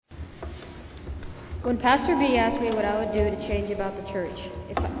When Pastor B asked me what I would do to change about the church,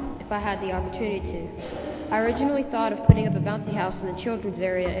 if I had the opportunity to, I originally thought of putting up a bouncy house in the children's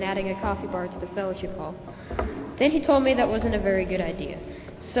area and adding a coffee bar to the fellowship hall. Then he told me that wasn't a very good idea.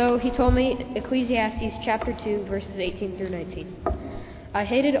 So he told me Ecclesiastes chapter 2, verses 18 through 19. I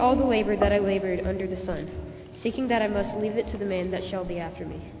hated all the labor that I labored under the sun, seeking that I must leave it to the man that shall be after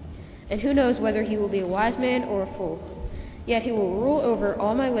me. And who knows whether he will be a wise man or a fool? Yet he will rule over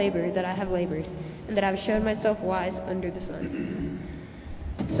all my labor that I have labored, and that I have shown myself wise under the sun.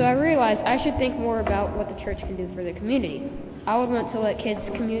 So I realized I should think more about what the church can do for the community. I would want to let kids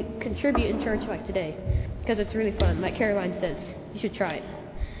contribute in church like today, because it's really fun. Like Caroline says, you should try it.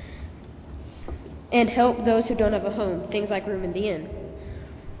 And help those who don't have a home, things like room in the inn.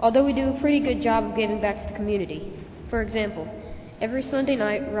 Although we do a pretty good job of giving back to the community. For example, every Sunday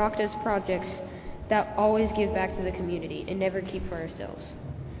night, Rock does projects that always give back to the community and never keep for ourselves.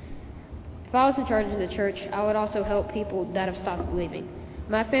 If I was in charge of the church, I would also help people that have stopped believing.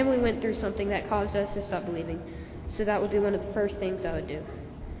 My family went through something that caused us to stop believing, so that would be one of the first things I would do.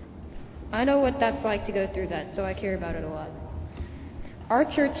 I know what that's like to go through that, so I care about it a lot. Our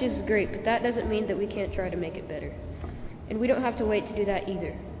church is great, but that doesn't mean that we can't try to make it better. And we don't have to wait to do that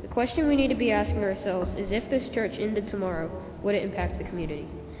either. The question we need to be asking ourselves is, if this church ended tomorrow, would it impact the community?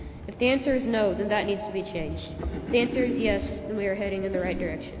 If the answer is no, then that needs to be changed. If the answer is yes, then we are heading in the right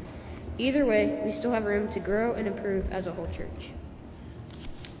direction. Either way, we still have room to grow and improve as a whole church.